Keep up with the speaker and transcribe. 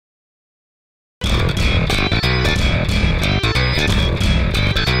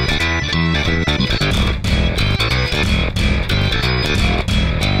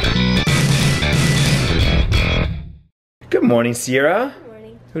morning, Sierra. Good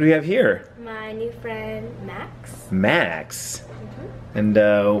morning. Who do we have here? My new friend, Max. Max. And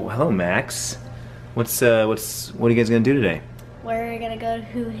hello, Max. What are you guys gonna do today? We're gonna go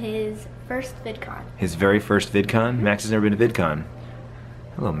to his first VidCon. His very first VidCon? Max has never been to VidCon.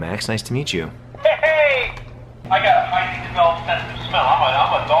 Hello, Max. Nice to meet you. Hey! I got a highly developed sense of smell.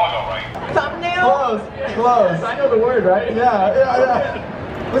 I'm a dog, alright. Thumbnail? Close. I know the word, right?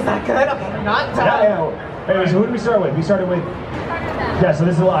 Yeah. Was that good? Okay, not done. Yeah. Hey, so who did we start with? We started with... Yeah, so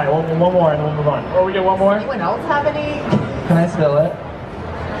this is a lie. One more and then we'll move on. Or we get one more? Anyone else have any? Can I spill it?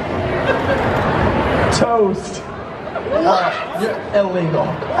 Toast. You're illegal.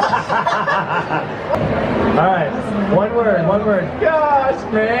 Alright, one word. Gosh,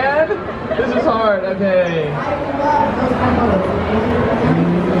 man. This is hard. Okay.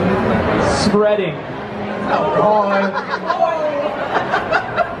 Spreading. Oh, God.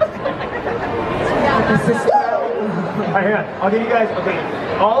 Alright, hang on. I'll give you guys, okay,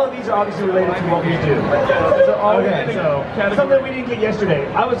 all of these are obviously related to what we do. So something we didn't get yesterday.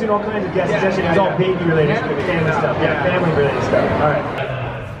 I was doing all kinds of guesses yesterday. It was all baby related family stuff. Yeah, family related stuff. Alright.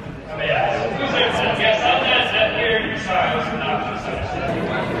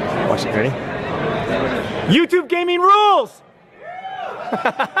 Watch it, ready? YouTube gaming rules!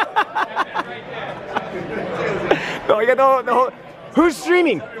 Oh, you got the whole... Who's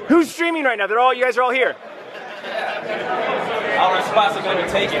streaming? Who's streaming right now? You guys are all here. Our responsibility to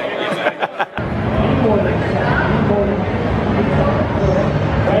take it.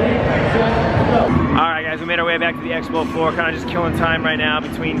 Alright guys, we made our way back to the Expo floor, kind of just killing time right now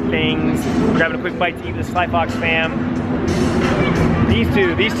between things, grabbing a quick bite to eat with the Sly Fox fam. These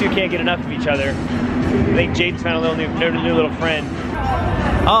two can't get enough of each other. I think Jade's found a new little friend.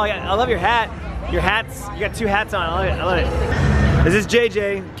 Oh yeah, I love your hat. Your hats, you got two hats on, I love it. This is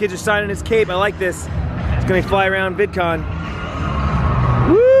JJ, kids are signing his cape, I like this. It's gonna fly around VidCon.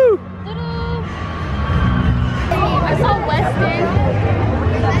 Woo! I saw Weston.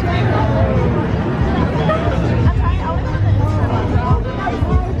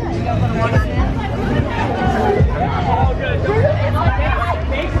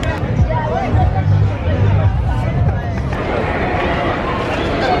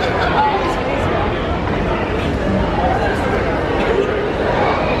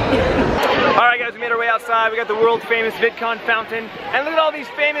 Outside, we got the world famous VidCon fountain, and look at all these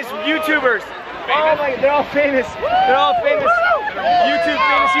famous YouTubers. Oh my, they're all famous. They're all famous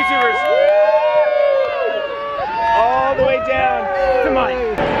famous YouTubers. All the way down to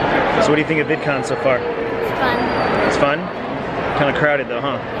mine. So what do you think of VidCon so far? It's fun. It's fun? Kind of crowded though,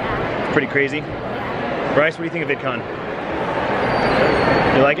 huh? It's pretty crazy. Bryce, what do you think of VidCon?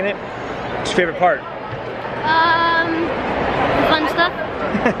 You liking it? What's your favorite part? Fun stuff.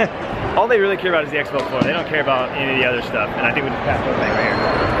 All they really care about is the expo floor. They don't care about any of the other stuff. And I think we just passed everything right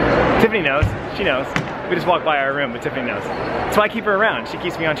here. Tiffany knows. She knows. We just walked by our room, but Tiffany knows. That's why I keep her around. She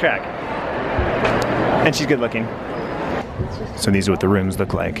keeps me on track. And she's good looking. So these are what the rooms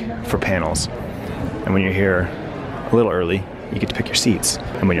look like for panels. And when you're here a little early, you get to pick your seats.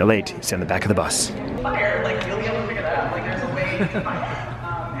 And when you're late, you sit in the back of the bus. Fire, like you'll be able to figure that out. Like there's a way to find it.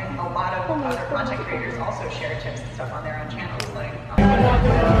 And a lot of other content creators also share tips and stuff on their own channels. Like.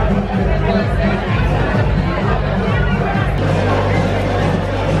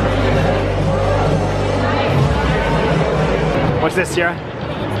 What's this, Sierra?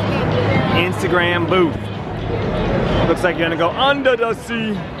 Instagram booth. Looks like you're gonna go under the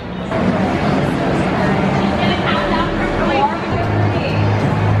sea.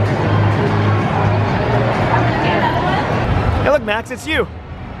 Hey look, Max, it's you.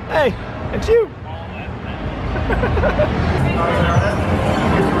 Hey, it's you.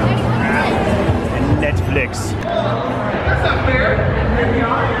 And Netflix. That's not fair.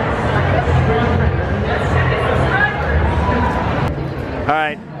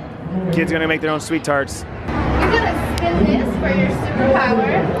 Alright, kids are gonna make their own sweet tarts. You're gonna spin this for your superpower.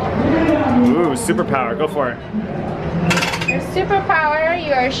 Ooh, superpower, go for it. Your superpower,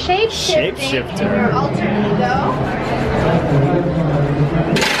 you are shape-shifting in your alter ego.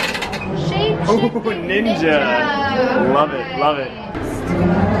 Shape-shifting Ooh, ninja. Love it, love it.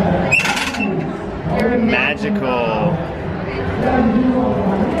 You're magical.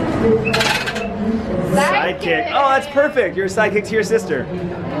 Sidekick. Oh, that's perfect. You're a sidekick to your sister.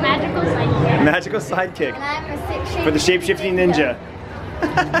 Magical sidekick. Magical sidekick. And I'm a shape For the shape-shifting ninja.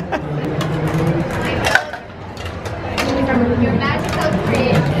 Your magical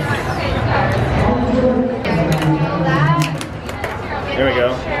creation. There we go.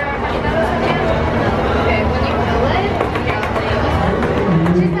 Okay, when you fill it,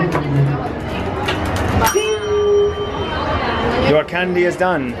 she's not gonna know what to candy is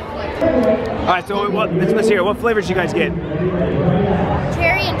done. All right, so let's hear. What flavors did you guys get?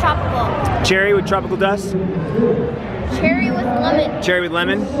 Cherry and tropical. Cherry with tropical dust? Cherry with lemon. Cherry with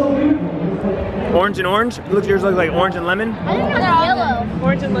lemon? Orange and orange? Yours look like orange and lemon? I think they're yellow.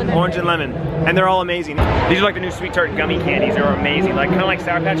 Orange and lemon. Orange and lemon. And they're all amazing. These are like the new Sweet Tart gummy candies. They're amazing. Like kind of like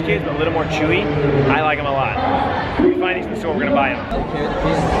Sour Patch Kids, but a little more chewy. I like them a lot. If we find these in the store, we're gonna buy them.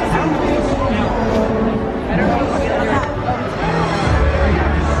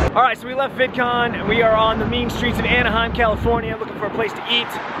 All right, so we left VidCon and we are on the mean streets of Anaheim, California, looking for a place to eat.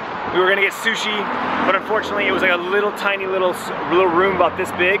 We were gonna get sushi, but unfortunately it was like a little tiny little room about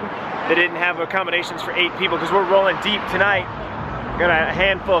this big that didn't have accommodations for 8 people because we're rolling deep tonight. We got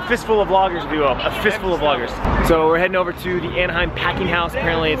a fistful of vloggers, if you will, a fistful of vloggers. So we're heading over to the Anaheim Packing House.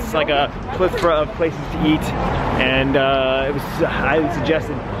 Apparently it's like a plethora of places to eat, and it was highly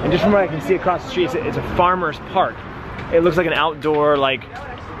suggested. And just from what I can see across the street, it's a farmer's park. It looks like an outdoor, like,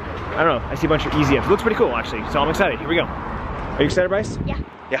 I don't know, I see a bunch of easy F's. It looks pretty cool actually, so I'm excited. Here we go. Are you excited, Bryce? Yeah.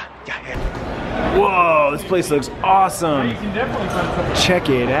 Yeah. Whoa, this place looks awesome. Check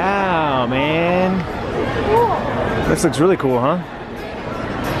it out, man. This looks really cool, huh?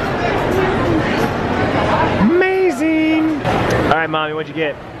 Amazing. All right, Mommy, what'd you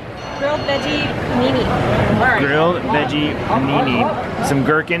get? Grilled veggie panini. Grilled veggie panini. Some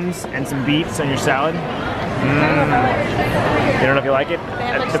gherkins and some beets on your salad. You don't know if you like it?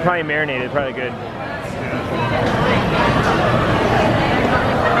 They're probably marinated, probably good.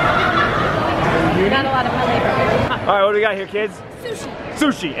 Not a lot of flavor. All right, what do we got here, kids? Sushi.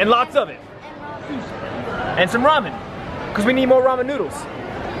 Sushi, and lots of it. And some ramen, because we need more ramen noodles.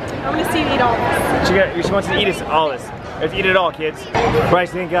 I'm gonna see you eat all this. She wants to eat all this. Let's eat it all, kids.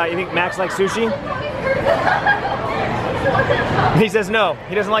 Bryce, you think Max likes sushi? He says no.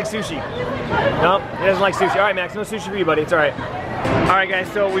 He doesn't like sushi. No, he doesn't like sushi. All right, Max, no sushi for you, buddy. It's all right. All right,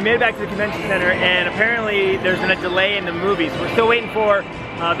 guys, so we made it back to the convention center, and apparently there's been a delay in the movies. We're still waiting for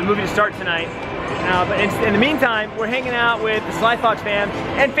the movie to start tonight. But in the meantime, we're hanging out with the Sly Fox fam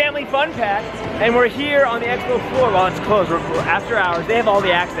and Family Fun Pack, and we're here on the expo floor while it's closed. We're after hours. They have all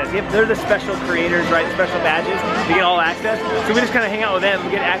the access. They're the special creators, right? The special badges to get all access. So we just kind of hang out with them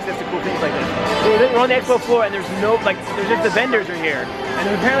and get access to cool things like this. So we're on the expo floor, and there's just the vendors are here, and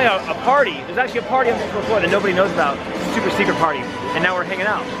there's apparently a party. There's actually a party on the expo floor that nobody knows about. It's a super secret party, and now we're hanging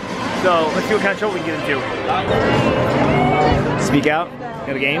out. So let's see what kind of show we can get into. Speak out.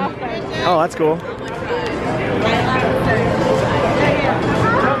 Got a game? Oh, that's cool. I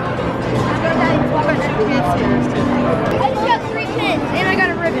just got 3 pins and I got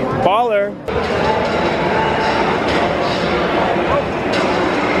a ribbon. Baller.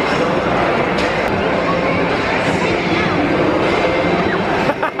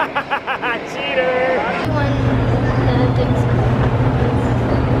 Cheater.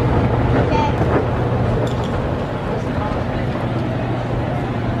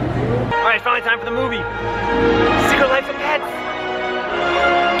 Alright, finally time for the movie. Secret Life of Pets.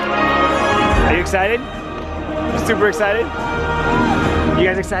 Are you excited? Super excited? You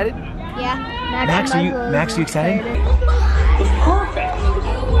guys excited? Yeah. Max, are you excited? It's perfect.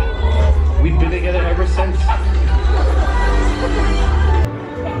 We've been together ever since.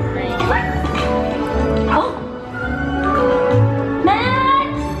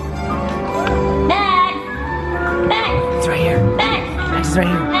 It's right here. Max is right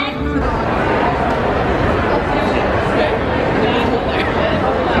here.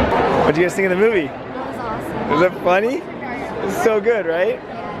 What'd you guys think of the movie? That was awesome. Was that funny? It was so good, right?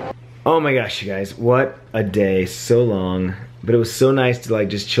 Oh my gosh, you guys, what a day, so long. But it was so nice to like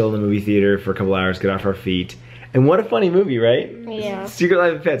just chill in the movie theater for a couple hours, get off our feet. And what a funny movie, right? Yeah. Secret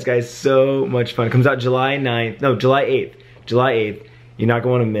Life of Pets, guys, so much fun. It comes out July 8th. July 8th. You're not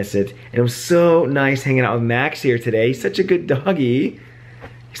going to miss it. And it was so nice hanging out with Max here today. He's such a good doggy.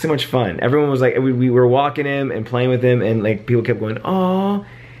 He's so much fun. Everyone was like, we were walking him and playing with him, and like people kept going, "Aw,"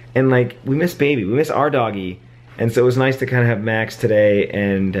 and like we miss baby, we miss our doggy, and so it was nice to kind of have Max today,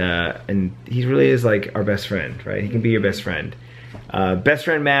 and he really is like our best friend, right? He can be your best friend. Best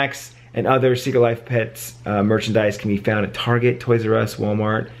Friend Max and other Secret Life Pets merchandise can be found at Target, Toys R Us,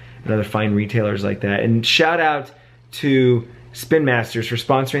 Walmart, and other fine retailers like that. And shout out to Spin Masters for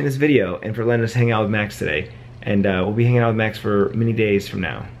sponsoring this video and for letting us hang out with Max today. And we'll be hanging out with Max for many days from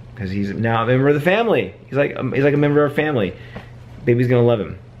now because he's now a member of the family. He's like a member of our family. Baby's gonna love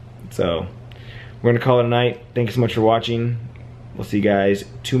him. So we're gonna call it a night. Thank you so much for watching. We'll see you guys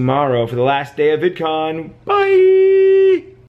tomorrow for the last day of VidCon. Bye.